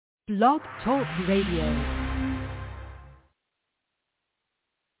Blog Talk Radio.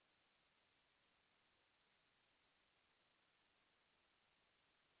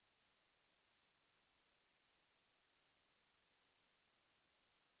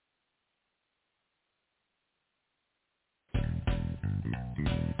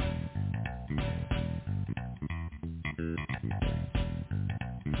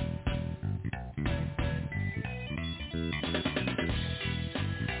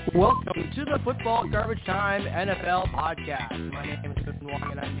 Welcome to the Football Garbage Time NFL podcast. My name is Justin Wong,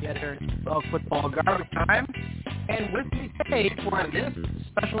 and I'm the editor of Football Garbage Time. And with me today for this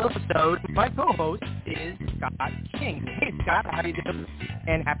special episode, my co-host is Scott King. Hey, Scott, how you doing?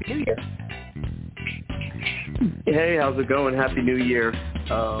 And Happy New Year. Hey, how's it going? Happy New Year.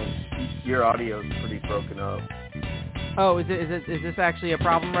 Your audio is pretty broken up. Oh, is this actually a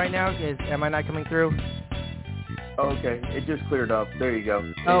problem right now? Am I not coming through? Okay, it just cleared up. There you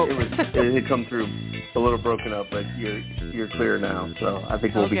go. Oh. It had come through a little broken up, but you're clear now, so I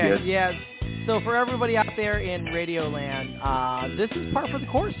think we'll be good. Yeah. So for everybody out there in Radio Land, this is part for the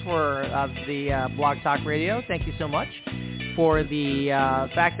course for the Blog Talk Radio. Thank you so much for the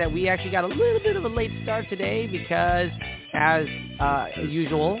fact that we actually got a little bit of a late start today because, as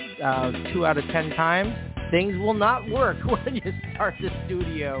usual, 2 out of 10 times, things will not work when you start the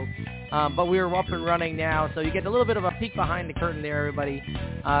studio. But we're up and running now, so you get a little bit of a peek behind the curtain there, everybody.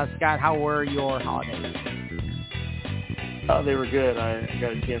 Scott, how were your holidays? They were good. I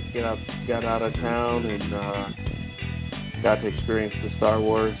got a chance to get out of town and got to experience the Star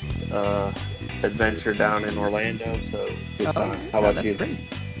Wars adventure down in Orlando, so good time. How about you? Great.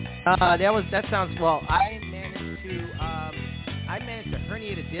 That sounds, well, I managed to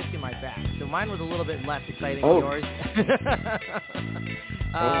herniate a disc in my back, so mine was a little bit less exciting than yours.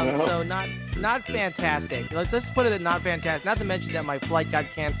 So not fantastic. Let's put it at not fantastic. Not to mention that my flight got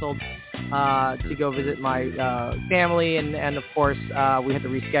canceled to go visit my family, and of course we had to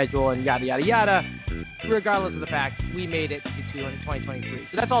reschedule and yada yada yada. Regardless of the fact, we made it to 2023.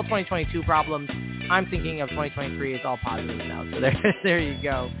 So that's all 2022 problems. I'm thinking of 2023 as all positive now. So there you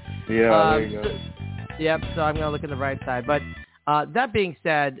go. Yeah, there you go. Yep. So I'm going to look at the right side, but. That being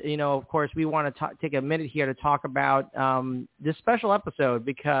said, of course, we want to take a minute here to talk about this special episode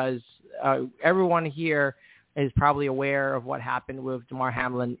because everyone here is probably aware of what happened with Damar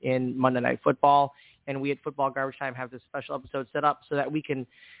Hamlin in Monday Night Football, and we at Football Garbage Time have this special episode set up so that we can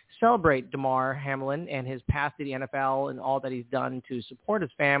celebrate Damar Hamlin and his path to the NFL and all that he's done to support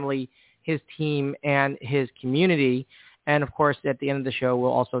his family, his team, and his community. And, of course, at the end of the show,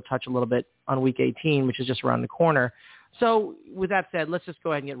 we'll also touch a little bit on Week 18, which is just around the corner. So with that said, let's just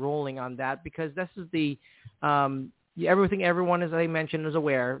go ahead and get rolling on that because this is the everything everyone, as I mentioned, is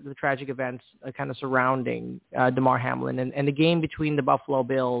aware of the tragic events kind of surrounding Damar Hamlin and the game between the Buffalo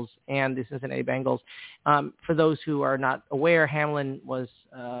Bills and the Cincinnati Bengals. For those who are not aware, Hamlin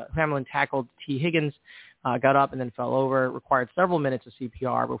tackled T. Higgins, got up and then fell over, required several minutes of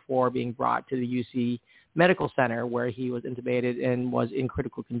CPR before being brought to the UC Medical Center where he was intubated and was in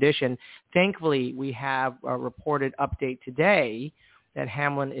critical condition. Thankfully, we have a reported update today that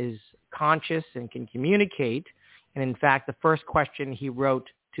Hamlin is conscious and can communicate. And in fact, the first question he wrote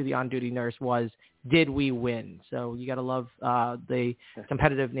to the on-duty nurse was, "Did we win?" So you got to love the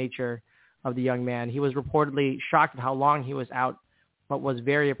competitive nature of the young man. He was reportedly shocked at how long he was out, but was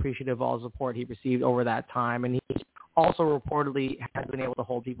very appreciative of all the support he received over that time. And he also reportedly has been able to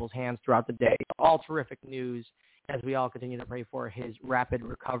hold people's hands throughout the day. All terrific news as we all continue to pray for his rapid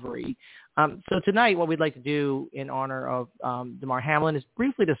recovery. So tonight what we'd like to do in honor of Damar Hamlin is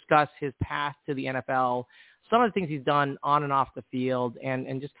briefly discuss his path to the NFL, some of the things he's done on and off the field,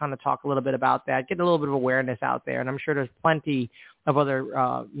 and just kind of talk a little bit about that, get a little bit of awareness out there. And I'm sure there's plenty of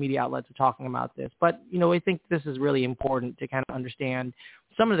other media outlets talking about this. But, I think this is really important to kind of understand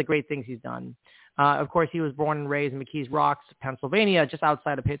some of the great things he's done. Of course, he was born and raised in McKees Rocks, Pennsylvania, just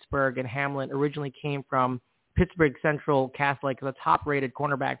outside of Pittsburgh, and Hamlin originally came from Pittsburgh Central Catholic, a top-rated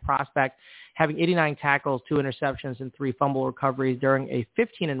cornerback prospect, having 89 tackles, 2 interceptions, and 3 fumble recoveries during a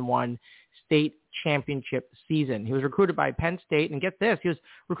 15-1 state championship season. He was recruited by Penn State, and get this, he was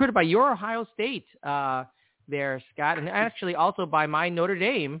recruited by your Ohio State there, Scott, and actually also by my Notre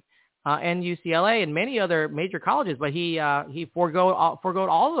Dame and UCLA and many other major colleges, but he forgoed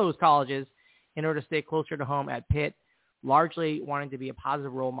all those colleges in order to stay closer to home at Pitt, largely wanting to be a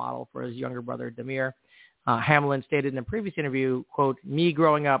positive role model for his younger brother, Damar. Hamlin stated in a previous interview, quote, "Me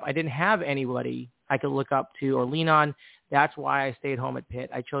growing up, I didn't have anybody I could look up to or lean on. That's why I stayed home at Pitt.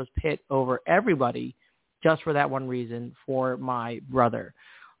 I chose Pitt over everybody just for that one reason, for my brother."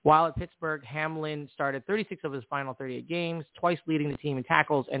 While at Pittsburgh, Hamlin started 36 of his final 38 games, twice leading the team in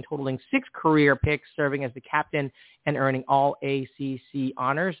tackles and totaling 6 career picks, serving as the captain and earning all ACC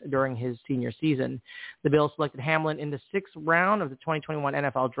honors during his senior season. The Bills selected Hamlin in the 6th round of the 2021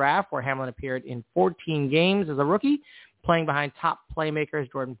 NFL Draft, where Hamlin appeared in 14 games as a rookie, playing behind top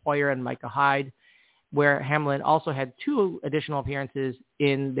playmakers Jordan Poyer and Micah Hyde, where Hamlin also had 2 additional appearances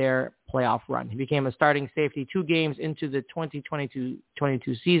in their playoff run. He became a starting safety 2 games into the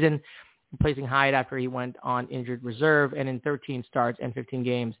 2022 season, replacing Hyde after he went on injured reserve, and in 13 starts and 15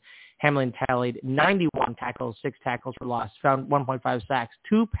 games, Hamlin tallied 91 tackles, 6 tackles for loss, found 1.5 sacks,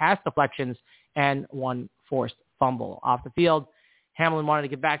 2 pass deflections, and 1 forced fumble. Off the field, Hamlin wanted to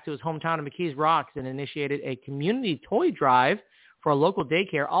get back to his hometown of McKees Rocks and initiated a community toy drive for a local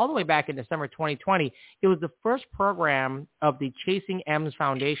daycare all the way back in December 2020. It was the first program of the Chasing M's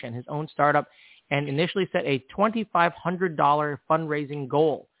Foundation, his own startup, and initially set a $2,500 fundraising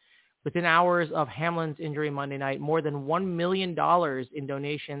goal. Within hours of Hamlin's injury Monday night, more than $1 million in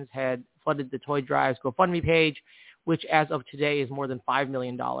donations had flooded the Toy Drive's GoFundMe page, which as of today is more than $5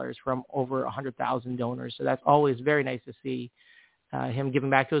 million from over 100,000 donors. So that's always very nice to see him giving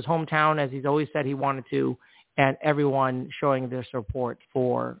back to his hometown, as he's always said he wanted to, and everyone showing their support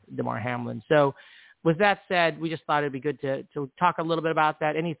for Damar Hamlin. So with that said, we just thought it'd be good to talk a little bit about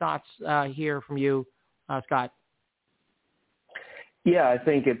that. Any thoughts here from you, Scott? Yeah, I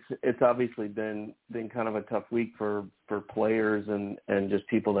think it's obviously been kind of a tough week for players and just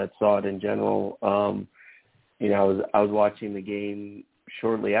people that saw it in general. I was watching the game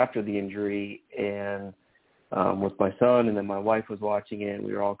shortly after the injury and with my son, and then my wife was watching it, and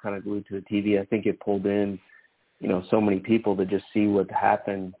we were all kind of glued to the TV. I think it pulled in so many people to just see what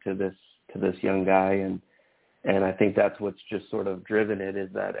happened to this young guy. And I think that's what's just sort of driven it, is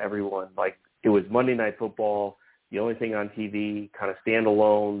that everyone, like, it was Monday Night Football, the only thing on TV, kind of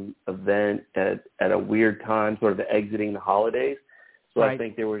standalone event at a weird time, sort of exiting the holidays. So right. I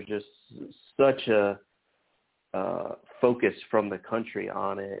think there was just such a focus from the country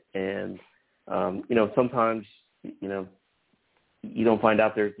on it. And, sometimes, you don't find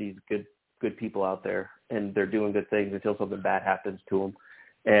out there's these good people out there and they're doing good things until something bad happens to them.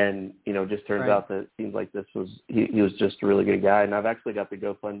 And, just turns out that it seems like he was just a really good guy. And I've actually got the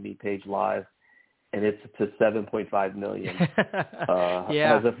GoFundMe page live, and it's to 7.5 million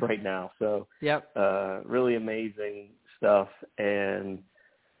as of right now. So, really amazing stuff. And,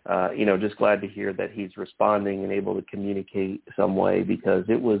 just glad to hear that he's responding and able to communicate some way, because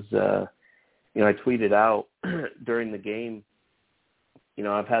it was, I tweeted out during the game,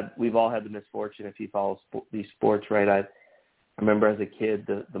 we've all had the misfortune, if you follow these sports, right? I remember as a kid,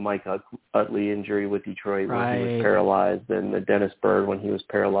 the Mike Utley injury with Detroit when he was paralyzed, and the Dennis Bird when he was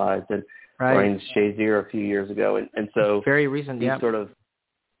paralyzed, and Ryan Shazier a few years ago. And so it's very recent, these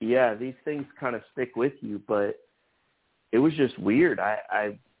these things kind of stick with you, but it was just weird.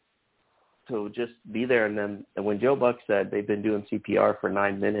 To just be there, and when Joe Buck said they've been doing CPR for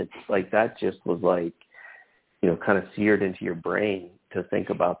 9 minutes, like, that just was like, kind of seared into your brain to think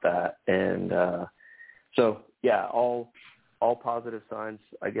about that. And all positive signs,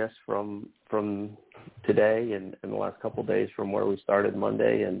 I guess, from today and the last couple of days from where we started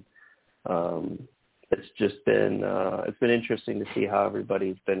Monday. And it's just been it's been interesting to see how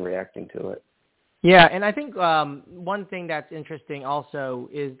everybody's been reacting to it. Yeah, and I think one thing that's interesting also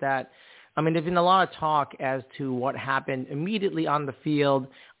is that, there's been a lot of talk as to what happened immediately on the field.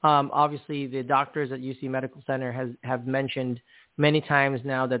 Obviously, the doctors at UC Medical Center have mentioned many times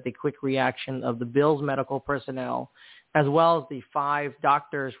now that the quick reaction of the Bills medical personnel, as well as the 5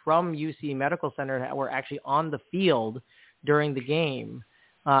 doctors from UC Medical Center that were actually on the field during the game,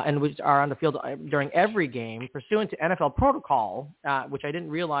 and which are on the field during every game, pursuant to NFL protocol, which I didn't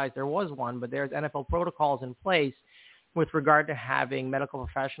realize there was one, but there's NFL protocols in place with regard to having medical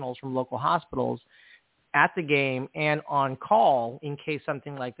professionals from local hospitals at the game and on call in case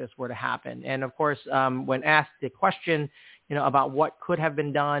something like this were to happen. And of course, when asked the question, about what could have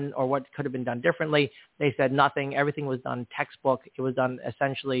been done or what could have been done differently, they said nothing. Everything was done textbook. It was done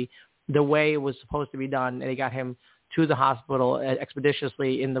essentially the way it was supposed to be done. And they got him to the hospital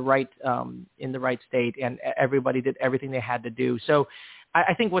expeditiously in the right state, and everybody did everything they had to do. So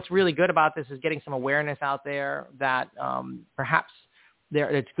I think what's really good about this is getting some awareness out there that perhaps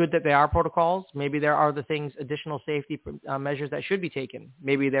it's good that there are protocols. Maybe there are the things, additional safety measures that should be taken.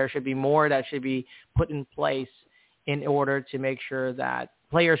 Maybe there should be more that should be put in place in order to make sure that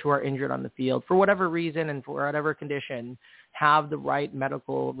players who are injured on the field, for whatever reason and for whatever condition, have the right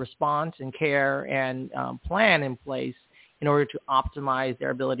medical response and care and plan in place in order to optimize their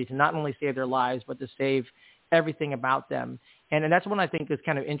ability to not only save their lives, but to save everything about them. And that's one I think is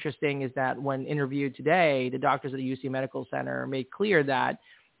kind of interesting, is that when interviewed today, the doctors at the UC Medical Center made clear that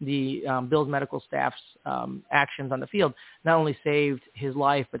the Bills medical staff's actions on the field not only saved his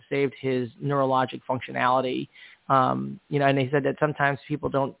life, but saved his neurologic functionality. And they said that sometimes people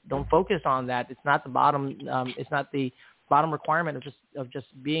don't focus on that. It's not the bottom. It's not the bottom requirement of just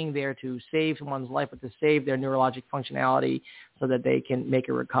being there to save someone's life, but to save their neurologic functionality so that they can make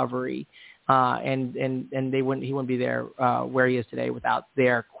a recovery. And he wouldn't be there where he is today without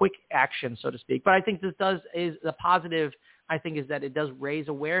their quick action, so to speak. But I think this is the positive. I think is that it does raise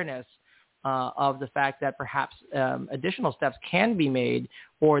awareness of the fact that perhaps additional steps can be made,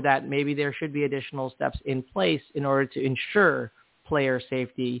 or that maybe there should be additional steps in place in order to ensure player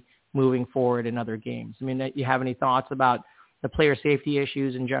safety moving forward in other games. I mean, you have any thoughts about the player safety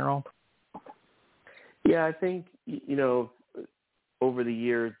issues in general? Yeah, I think, over the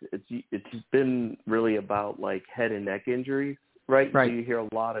years, it's been really about like head and neck injuries, right? So you hear a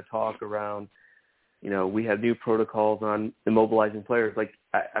lot of talk around, we have new protocols on immobilizing players. Like,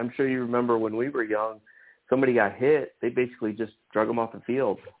 I'm sure you remember when we were young, somebody got hit, they basically just drug them off the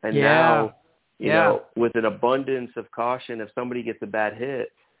field. And now, with an abundance of caution, if somebody gets a bad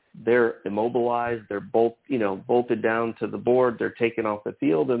hit, they're immobilized, they're bolted down to the board, they're taken off the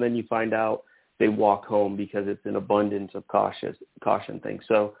field, and then you find out they walk home because it's an abundance of caution thing.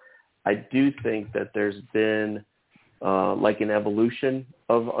 So I do think that there's been like an evolution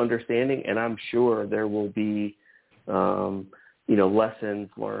of understanding, and I'm sure there will be, lessons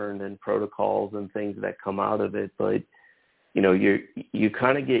learned and protocols and things that come out of it. But, you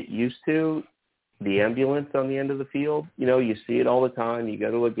kind of get used to the ambulance on the end of the field. You see it all the time. You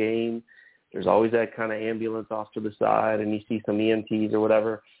go to a game, there's always that kind of ambulance off to the side, and you see some EMTs or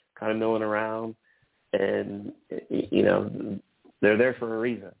whatever kind of milling around, and, they're there for a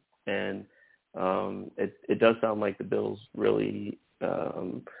reason. And it does sound like the Bills really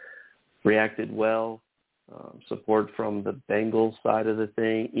reacted well. Support from the Bengals side of the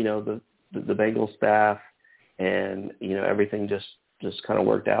thing, the Bengals staff, and, everything just kind of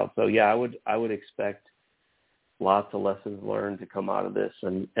worked out. So, yeah, I would expect lots of lessons learned to come out of this,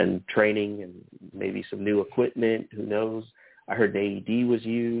 and training, and maybe some new equipment. Who knows? I heard an AED was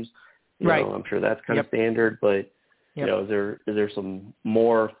used. I'm sure that's kind of standard, but is there some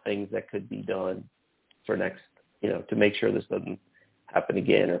more things that could be done for next, to make sure this doesn't happen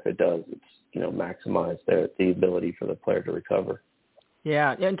again, or if it does, it's, maximize the ability for the player to recover.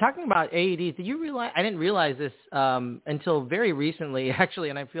 Yeah, and talking about AEDs, did you realize? I didn't realize this until very recently, actually,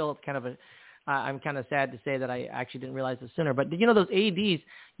 and I feel I'm kind of sad to say that I actually didn't realize this sooner. But those AEDs,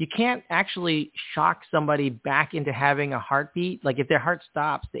 you can't actually shock somebody back into having a heartbeat. Like if their heart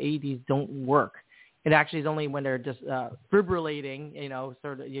stops, the AEDs don't work. It actually is only when they're just fibrillating,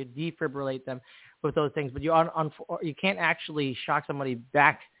 sort of you defibrillate them with those things. But you can't actually shock somebody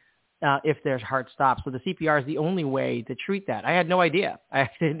back if their heart stops. So the CPR is the only way to treat that. I had no idea. I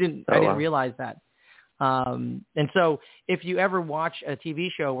didn't realize that. And so if you ever watch a TV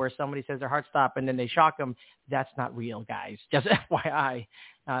show where somebody says their heart stopped and then they shock them, that's not real, guys. Just FYI,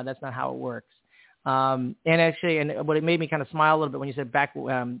 that's not how it works. And what it made me kind of smile a little bit when you said back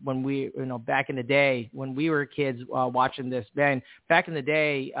when we, back in the day when we were kids watching this, Ben, back in the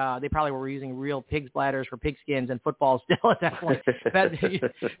day, they probably were using real pig's bladders for pigskins and football still at that point.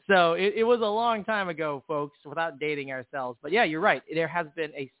 So it was a long time ago, folks, without dating ourselves. But yeah, you're right. There has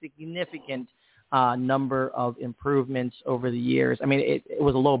been a significant number of improvements over the years. I mean, it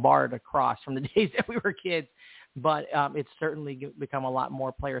was a low bar to cross from the days that we were kids. But it's certainly become a lot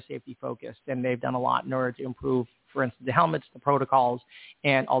more player safety focused, and they've done a lot in order to improve, for instance, the helmets, the protocols,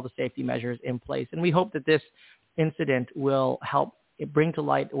 and all the safety measures in place. And we hope that this incident will help bring to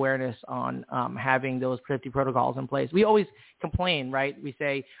light awareness on having those safety protocols in place. We always complain, right? We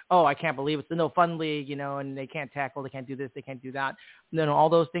say, oh, I can't believe it's the no fun league, and they can't tackle, they can't do this, they can't do that. And then all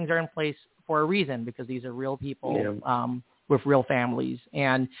those things are in place for a reason, because these are real people with real families,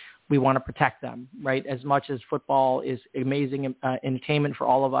 and we want to protect them, right? As much as football is amazing entertainment for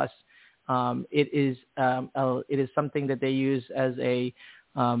all of us, it is something that they use as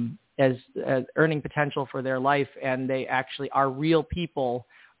as earning potential for their life, and they actually are real people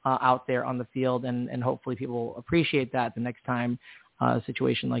out there on the field, and hopefully people appreciate that the next time a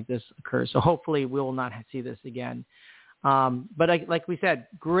situation like this occurs. So hopefully we will not see this again. But like we said,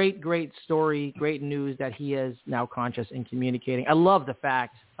 great story, great news that he is now conscious and communicating. I love the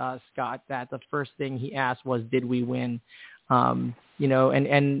fact, Scott, that the first thing he asked was, did we win? And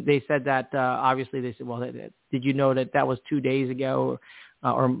they said that, obviously they said, well, did you know that was 2 days ago?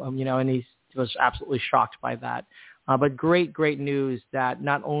 And he was absolutely shocked by that. But great news that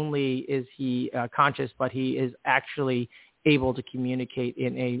not only is he conscious, but he is actually able to communicate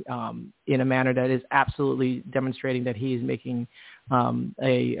in a manner that is absolutely demonstrating that he is making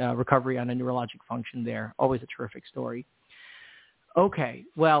a recovery on a neurologic function there. Always a terrific story. Okay,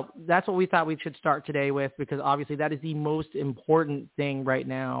 well, that's what we thought we should start today with, because obviously that is the most important thing right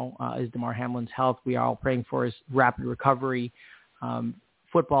now is Damar Hamlin's health. We are all praying for his rapid recovery.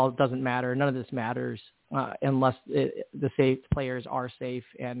 Football doesn't matter. None of this matters unless the players are safe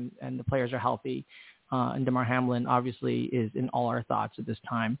and the players are healthy. And Damar Hamlin obviously is in all our thoughts at this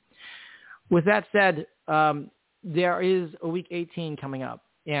time. With that said, there is a Week 18 coming up,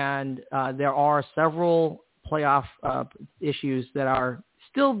 and there are several playoff issues that are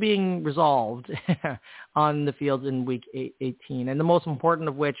still being resolved on the field in Week 18. And the most important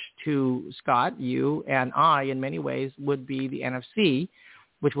of which to Scott, you, and I, in many ways, would be the NFC,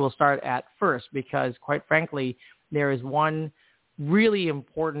 which we'll start at first, because quite frankly, there is one really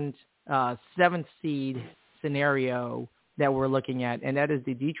important seventh seed scenario that we're looking at, and that is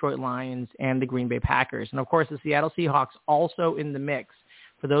the Detroit Lions and the Green Bay Packers. And of course, the Seattle Seahawks also in the mix.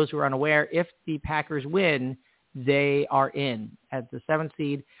 For those who are unaware, if the Packers win, they are in as the seventh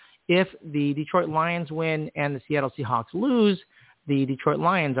seed. If the Detroit Lions win and the Seattle Seahawks lose, the Detroit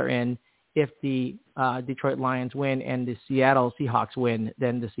Lions are in. If the Detroit Lions win and the Seattle Seahawks win,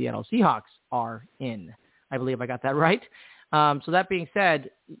 then the Seattle Seahawks are in. I believe I got that right. So that being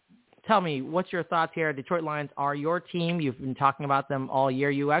said, tell me, what's your thoughts here? Detroit Lions are your team. You've been talking about them all year.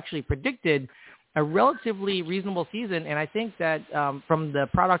 You actually predicted a relatively reasonable season, and I think that from the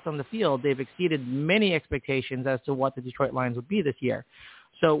product on the field, they've exceeded many expectations as to what the Detroit Lions would be this year.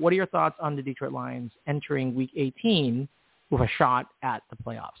 So what are your thoughts on the Detroit Lions entering Week 18 with a shot at the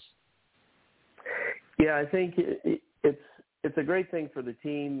playoffs? Yeah, I think it's a great thing for the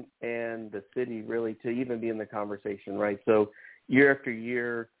team and the city, really, to even be in the conversation, right? So year after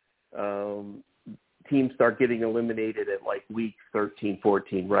year, teams start getting eliminated at like week 13,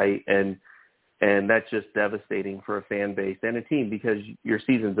 14, right? And that's just devastating for a fan base and a team, because your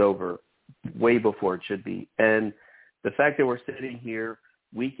season's over way before it should be. And the fact that we're sitting here,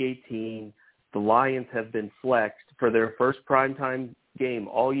 Week 18, the Lions have been flexed for their first primetime game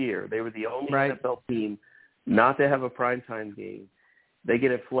all year. They were the only NFL team not to have a primetime game. They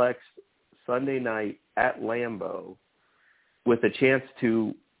get it flexed Sunday night at Lambeau with a chance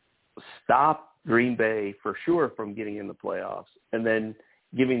to stop Green Bay for sure from getting in the playoffs, and then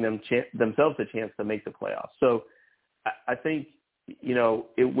giving themselves a chance to make the playoffs. So I think,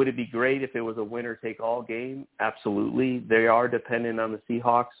 would it be great if it was a winner-take-all game? Absolutely. They are dependent on the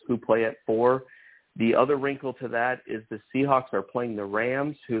Seahawks, who play at 4. The other wrinkle to that is the Seahawks are playing the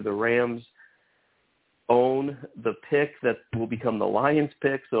Rams, who the Rams own the pick that will become the Lions'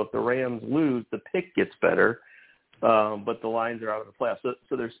 pick. So if the Rams lose, the pick gets better, but the Lions are out of the playoffs.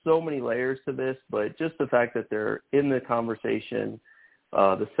 So there's so many layers to this, but just the fact that they're in the conversation.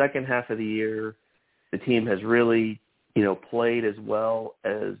 The second half of the year, the team has really, played as well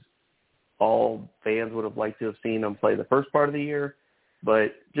as all fans would have liked to have seen them play the first part of the year.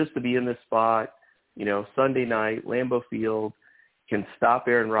 But just to be in this spot, Sunday night, Lambeau Field, can stop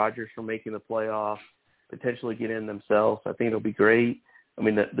Aaron Rodgers from making the playoffs, potentially get in themselves. I think it'll be great. I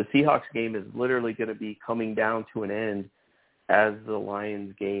mean, the Seahawks game is literally going to be coming down to an end as the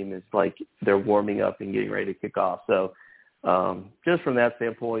Lions game is like they're warming up and getting ready to kick off. So, just from that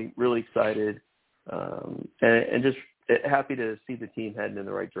standpoint, really excited, and just happy to see the team heading in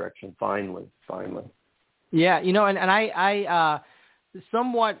the right direction. Finally. Yeah, and I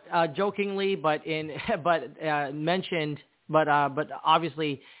somewhat jokingly, but mentioned, but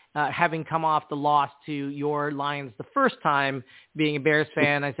obviously having come off the loss to your Lions the first time, being a Bears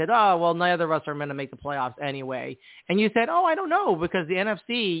fan, I said, oh well, neither of us are going to make the playoffs anyway. And you said, oh, I don't know, because the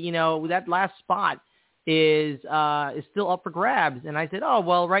NFC, that last spot is still up for grabs. And I said, oh,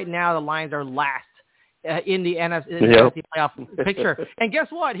 well, right now the Lions are last in the NFC playoff picture. And guess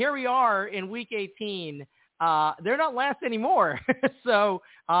what? Here we are in Week 18. They're not last anymore. So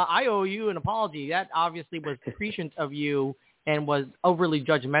I owe you an apology. That obviously was prescient of you and was overly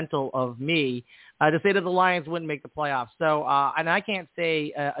judgmental of me to say that the Lions wouldn't make the playoffs. So, and I can't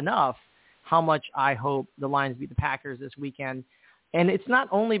say enough how much I hope the Lions beat the Packers this weekend. And it's not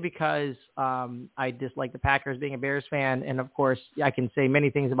only because I dislike the Packers, being a Bears fan, and of course I can say many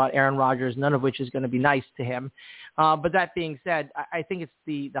things about Aaron Rodgers, none of which is going to be nice to him. But that being said, I think it's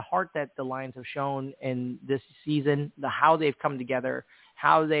the heart that the Lions have shown in this season, how they've come together,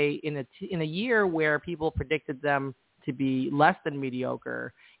 how they in a year where people predicted them to be less than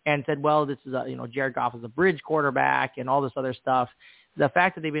mediocre and said, well, this is Jared Goff is a bridge quarterback and all this other stuff. The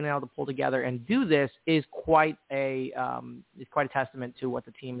fact that they've been able to pull together and do this is quite a testament to what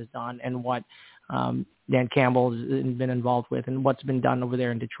the team has done and what Dan Campbell has been involved with and what's been done over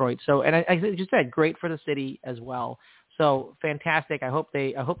there in Detroit. So, and I just said, great for the city as well. So fantastic. I hope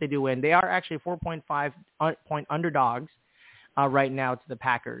they do win. They are actually 4.5 point underdogs right now to the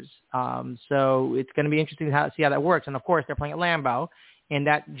Packers. So it's going to be interesting to see how that works. And of course, they're playing at Lambeau, and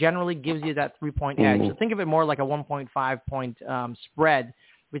that generally gives you that 3-point edge. So think of it more like a 1.5 point spread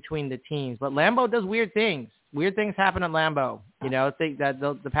between the teams. But Lambeau does weird things. Weird things happen at Lambeau.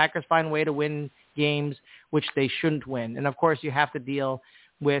 The Packers find a way to win games which they shouldn't win. And of course, you have to deal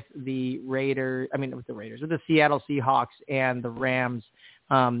with the Seattle Seahawks and the Rams.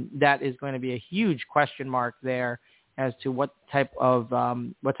 That is going to be a huge question mark there as to what type of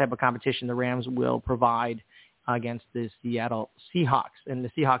competition the Rams will provide against the Seattle Seahawks. And the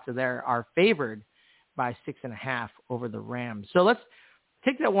Seahawks are favored by 6.5 over the Rams. So let's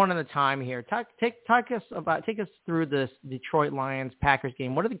take that one at a time here. Take us through this Detroit Lions Packers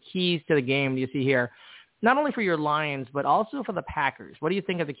game. What are the keys to the game you see here? Not only for your Lions, but also for the Packers. What do you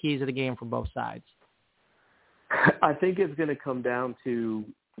think are the keys of the game for both sides? I think it's going to come down to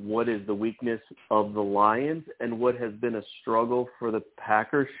what is the weakness of the Lions and what has been a struggle for the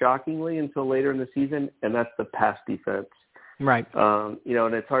Packers, shockingly, until later in the season, and that's the pass defense. Right. And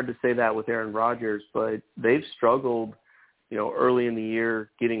it's hard to say that with Aaron Rodgers, but they've struggled, early in the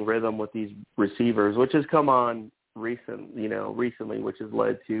year getting rhythm with these receivers, which has come on recently, which has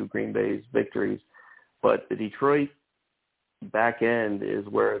led to Green Bay's victories. But the Detroit back end is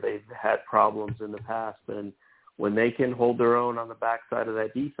where they've had problems in the past. And when they can hold their own on the backside of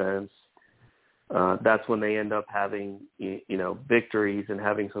that defense, that's when they end up having, victories and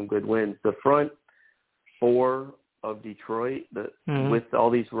having some good wins. The front four of Detroit, with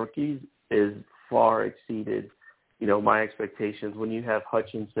all these rookies, is far exceeded, my expectations. When you have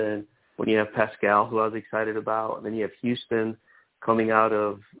Hutchinson, when you have Pascal, who I was excited about, and then you have Houston coming out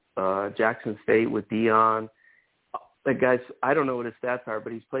of Jackson State with Dion. That guy's, I don't know what his stats are,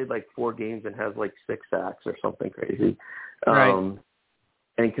 but he's played like 4 games and has like 6 sacks or something crazy. Right.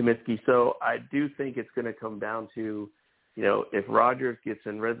 And Kaminsky. So I do think it's going to come down to, if Rodgers gets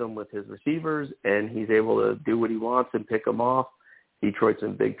in rhythm with his receivers and he's able to do what he wants and pick them off, Detroit's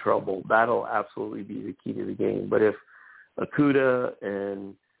in big trouble. That'll absolutely be the key to the game. But if Okudah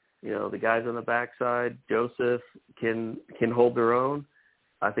and, the guys on the backside, Joseph, can hold their own,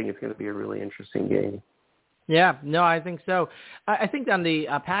 I think it's going to be a really interesting game. Yeah, no, I think so. I think on the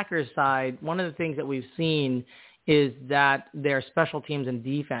Packers side, one of the things that we've seen is that their special teams and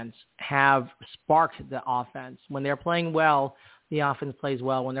defense have sparked the offense. When they're playing well, the offense plays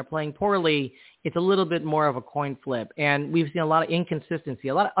well. When they're playing poorly, it's a little bit more of a coin flip. And we've seen a lot of inconsistency,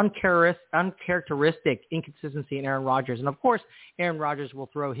 a lot of uncharacteristic inconsistency in Aaron Rodgers. And, of course, Aaron Rodgers will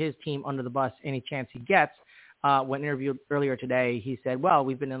throw his team under the bus any chance he gets. When interviewed earlier today, he said, well,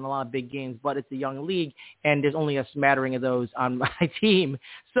 we've been in a lot of big games, but it's a young league, and there's only a smattering of those on my team.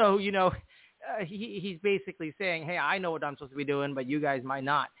 So, he's basically saying, hey, I know what I'm supposed to be doing, but you guys might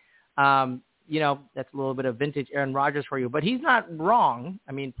not. That's a little bit of vintage Aaron Rodgers for you. But he's not wrong.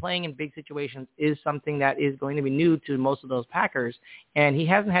 I mean, playing in big situations is something that is going to be new to most of those Packers, and he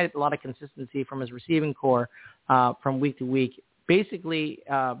hasn't had a lot of consistency from his receiving core from week to week, basically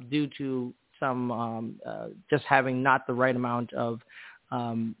due to some just having not the right amount of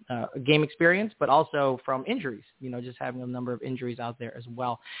game experience, but also from injuries, just having a number of injuries out there as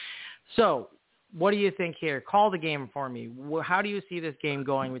well. So what do you think here? Call the game for me. How do you see this game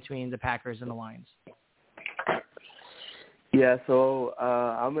going between the Packers and the Lions? Yeah, so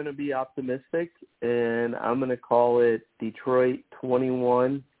I'm going to be optimistic, and I'm going to call it Detroit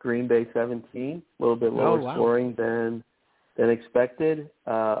 21, Green Bay 17, a little bit lower scoring than expected.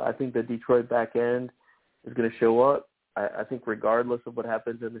 I think the Detroit back end is going to show up. I think regardless of what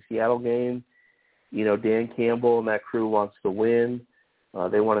happens in the Seattle game, Dan Campbell and that crew wants to win.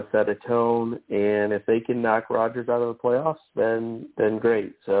 They want to set a tone, and if they can knock Rodgers out of the playoffs, then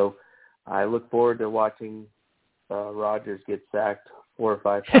great. So I look forward to watching Rodgers get sacked 4 or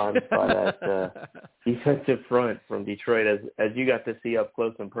 5 times by that defensive front from Detroit, as you got to see up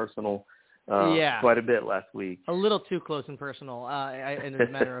close and personal quite a bit last week. A little too close and personal, as a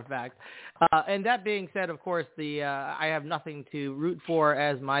matter of fact. And that being said, of course, I have nothing to root for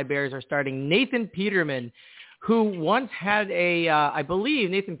as my Bears are starting Nathan Peterman, who once had I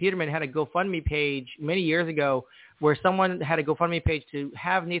believe Nathan Peterman had a GoFundMe page many years ago where someone had a GoFundMe page to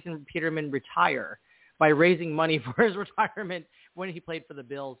have Nathan Peterman retire by raising money for his retirement when he played for the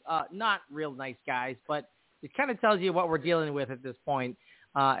Bills. Not real nice guys, but it kind of tells you what we're dealing with at this point.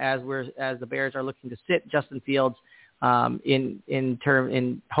 As the Bears are looking to sit Justin Fields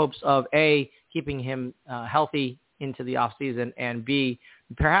in hopes of keeping him healthy into the offseason, and B,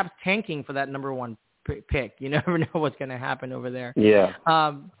 perhaps tanking for that number one pick. You never know what's going to happen over there. Yeah.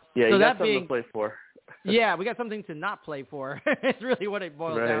 Yeah, you so got something to play for. Yeah, we got something to not play for. It's really what it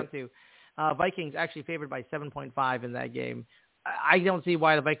boils down to. Vikings actually favored by 7.5 in that game. I don't see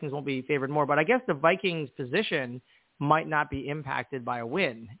why the Vikings won't be favored more, but I guess the Vikings' position might not be impacted by a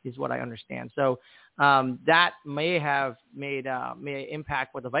win, is what I understand. So that may have may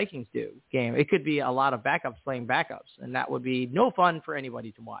impact what the Vikings do game. It could be a lot of backups playing backups, and that would be no fun for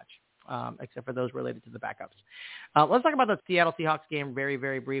anybody to watch, except for those related to the backups. Let's talk about the Seattle Seahawks game very,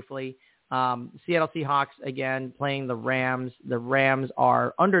 very briefly. Seattle Seahawks, again, playing the Rams. The Rams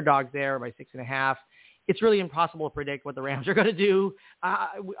are underdogs there by 6.5. It's really impossible to predict what the Rams are going to do.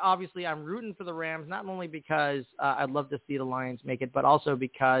 Obviously, I'm rooting for the Rams, not only because I'd love to see the Lions make it, but also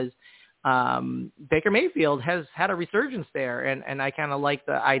because Baker Mayfield has had a resurgence there, and I kind of like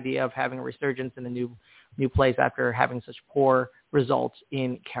the idea of having a resurgence in a new place after having such poor results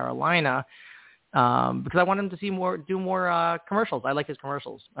in Carolina. Because I want him to do more commercials. I like his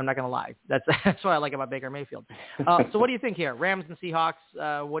commercials. I'm not going to lie. That's what I like about Baker Mayfield. So what do you think here? Rams and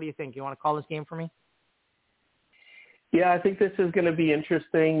Seahawks, what do you think? You want to call this game for me? Yeah, I think this is going to be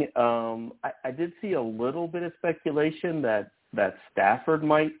interesting. I did see a little bit of speculation that Stafford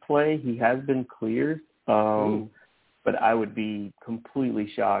might play. He has been cleared, but I would be completely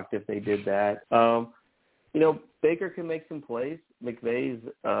shocked if they did that. Baker can make some plays. McVay's,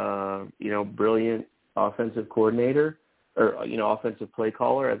 brilliant offensive coordinator or, offensive play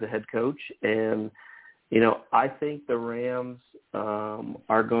caller as a head coach. And, I think the Rams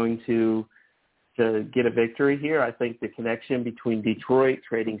are going to get a victory here. I think the connection between Detroit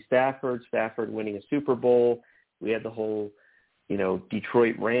trading Stafford winning a Super Bowl. We had the whole,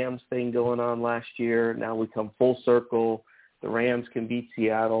 Detroit Rams thing going on last year. Now we come full circle. The Rams can beat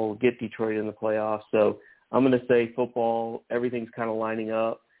Seattle, get Detroit in the playoffs. So I'm going to say football, everything's kind of lining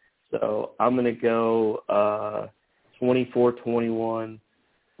up. So I'm going to go 24-21,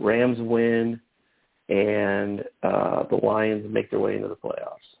 Rams win, and the Lions make their way into the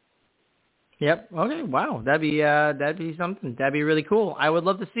playoffs. Yep. Okay. Wow. That'd be something. That'd be really cool. I would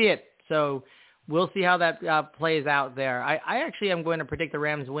love to see it. So we'll see how that plays out there. I actually am going to predict the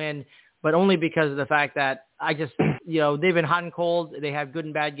Rams win, but only because of the fact that I just, they've been hot and cold. They have good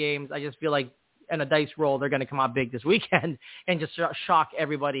and bad games. I just feel like in a dice roll, they're going to come out big this weekend and just shock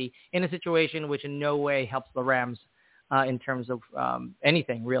everybody in a situation which in no way helps the Rams in terms of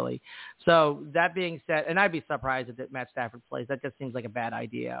anything, really. So that being said, and I'd be surprised if Matt Stafford plays. That just seems like a bad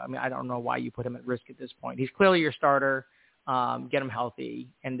idea. I mean, I don't know why you put him at risk at this point. He's clearly your starter. Get him healthy,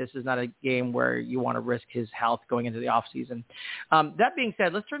 and this is not a game where you want to risk his health going into the offseason. That being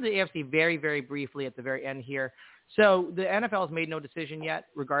said, let's turn to the AFC very, very briefly at the very end here. So the NFL has made no decision yet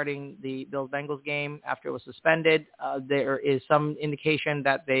regarding the Bills-Bengals game after it was suspended. There is some indication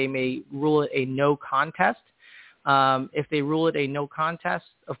that they may rule it a no contest. If they rule it a no contest,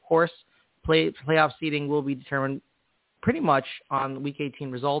 of course, playoff seeding will be determined pretty much on Week 18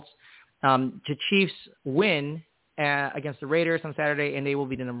 results. The Chiefs win against the Raiders on Saturday, and they will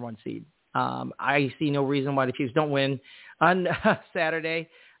be the number one seed. I see no reason why the Chiefs don't win on Saturday.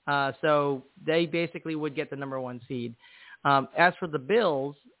 So they basically would get the number one seed. As for the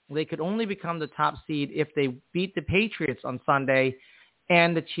Bills, they could only become the top seed if they beat the Patriots on Sunday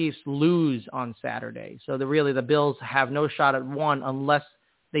and the Chiefs lose on Saturday. So the Bills have no shot at one unless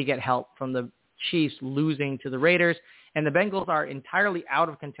they get help from the Chiefs losing to the Raiders. And the Bengals are entirely out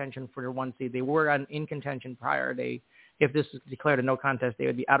of contention for their one seed. They were in contention prior. If this is declared a no contest, they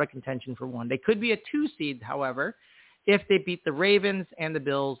would be out of contention for one. They could be a 2 seed, however, if they beat the Ravens and the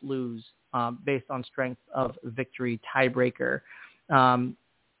Bills lose based on strength of victory tiebreaker.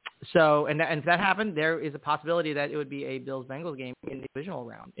 So if that happened, there is a possibility that it would be a Bills-Bengals game in the divisional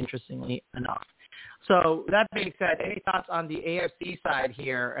round, interestingly enough. So that being said, any thoughts on the AFC side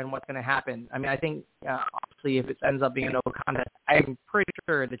here and what's going to happen? I mean, I think, obviously, if it ends up being a no contest, I'm pretty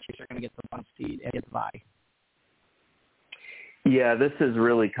sure the Chiefs are going to get the one seed and get the bye. Yeah, this is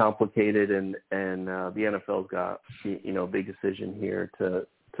really complicated, and the NFL's got, a big decision here to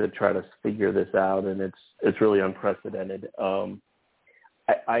try to figure this out, and it's really unprecedented.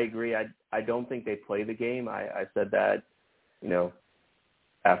 I agree. I don't think they play the game. I said that,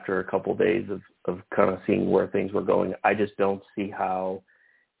 after a couple of days of kind of seeing where things were going. I just don't see how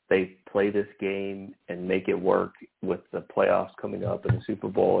they play this game and make it work with the playoffs coming up and the Super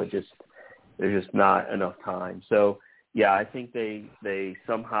Bowl. There's just not enough time. So, yeah, I think they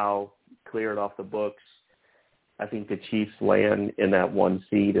somehow clear it off the books. I think the Chiefs land in that one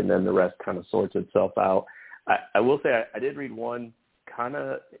seed, and then the rest kind of sorts itself out. I will say I did read one kind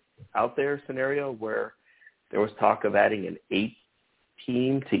of out there scenario where there was talk of adding an 8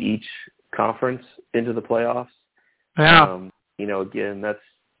 team to each conference into the playoffs. Yeah. Again,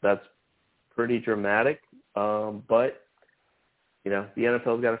 that's pretty dramatic. But the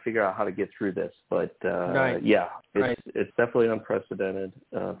NFL's got to figure out how to get through this. But it's definitely unprecedented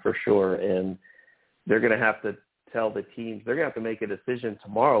for sure. And they're going to have to tell the teams, they're going to have to make a decision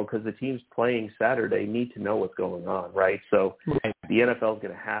tomorrow, because the teams playing Saturday need to know what's going on, right? So the NFL is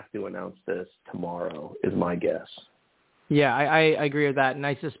going to have to announce this tomorrow, is my guess. Yeah, I agree with that, and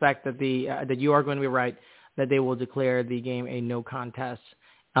I suspect that that you are going to be right, that they will declare the game a no contest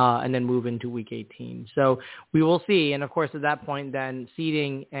and then move into Week 18. So we will see, and of course at that point, then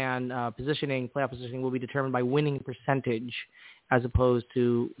seeding and playoff positioning will be determined by winning percentage, as opposed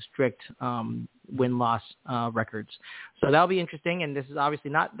to strict win-loss records. So that'll be interesting, and this is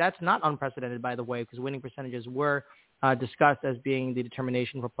obviously that's not unprecedented, by the way, because winning percentages were discussed as being the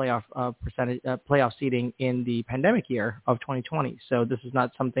determination for playoff seeding in the pandemic year of 2020. So this is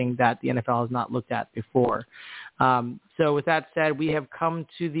not something that the NFL has not looked at before. So with that said, we have come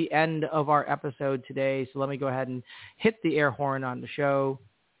to the end of our episode today. So let me go ahead and hit the air horn on the show.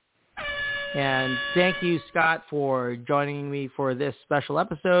 And thank you, Scott, for joining me for this special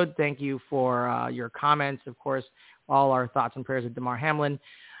episode. Thank you for your comments. Of course, all our thoughts and prayers of Damar Hamlin.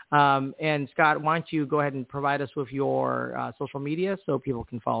 And Scott, why don't you go ahead and provide us with your social media so people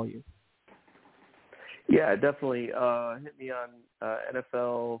can follow you? Yeah, definitely. Hit me on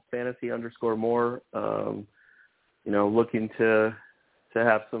NFL Fantasy _more. Looking to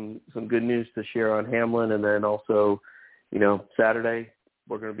have some good news to share on Hamlin, and then also, Saturday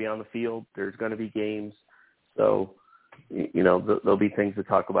we're going to be on the field. There's going to be games, so there'll be things to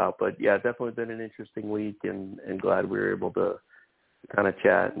talk about. But yeah, definitely been an interesting week, and glad we were able to kind of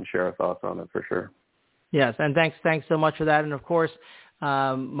chat and share our thoughts on it for sure. Yes, and thanks so much for that. And of course,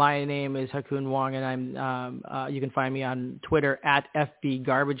 my name is Hakun Wong, and I'm you can find me on Twitter at FB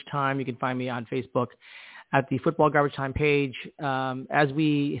Garbage Time. You can find me on Facebook at the Football Garbage Time page. As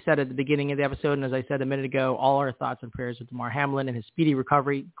we said at the beginning of the episode, and as I said a minute ago, all our thoughts and prayers with Damar Hamlin and his speedy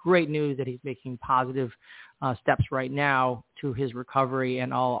recovery. Great news that he's making positive steps right now to his recovery,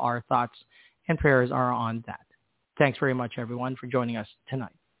 and all our thoughts and prayers are on that. Thanks very much, everyone, for joining us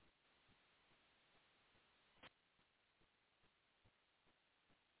tonight.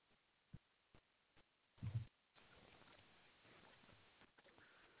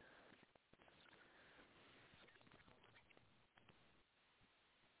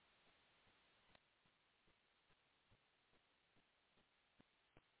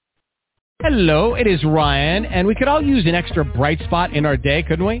 Hello, it is Ryan, and we could all use an extra bright spot in our day,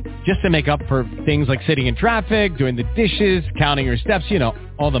 couldn't we? Just to make up for things like sitting in traffic, doing the dishes, counting your steps,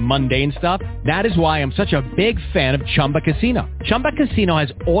 all the mundane stuff. That is why I'm such a big fan of Chumba Casino. Chumba Casino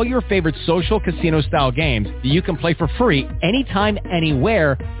has all your favorite social casino-style games that you can play for free anytime,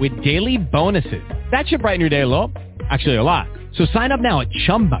 anywhere with daily bonuses. That should brighten your day a little. Actually, a lot. So sign up now at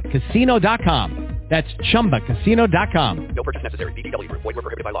ChumbaCasino.com. That's ChumbaCasino.com. No purchase necessary. VGW Group. Void where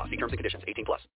prohibited by law. See terms and conditions.